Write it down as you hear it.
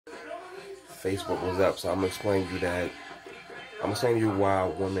Facebook was up, so I'm gonna explain to you that. I'm gonna explain to you why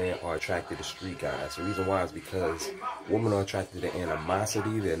women are attracted to street guys. The reason why is because women are attracted to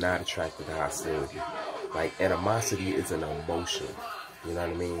animosity. They're not attracted to hostility. Like, animosity is an emotion. You know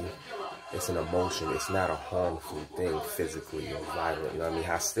what I mean? It's an emotion. It's not a harmful thing physically or violent. You know what I mean?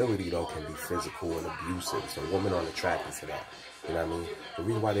 Hostility, though, can be physical and abusive. So women aren't attracted to that. You know what I mean? The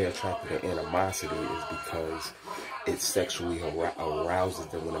reason why they're attracted to animosity is because it sexually arouses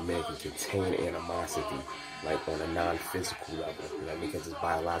them when a man can contain animosity, like on a non-physical level. You know what I mean? Because it's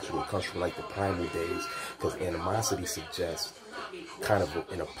biological. It comes from like the primal days. Because animosity suggests, kind of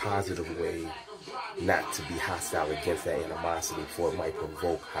in a positive way, not to be hostile against that animosity, for it might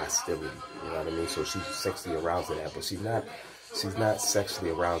provoke hostility. You know what I mean? So she's sexually aroused to that, but she's not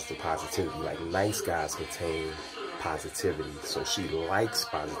sexually aroused to positivity. Like, nice guys contain positivity, so she likes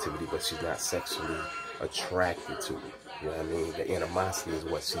positivity, but she's not sexually attracted to it. You know what I mean? The animosity is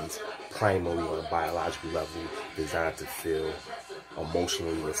what she's primarily, on a biological level, designed to feel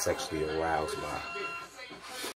emotionally and sexually aroused by.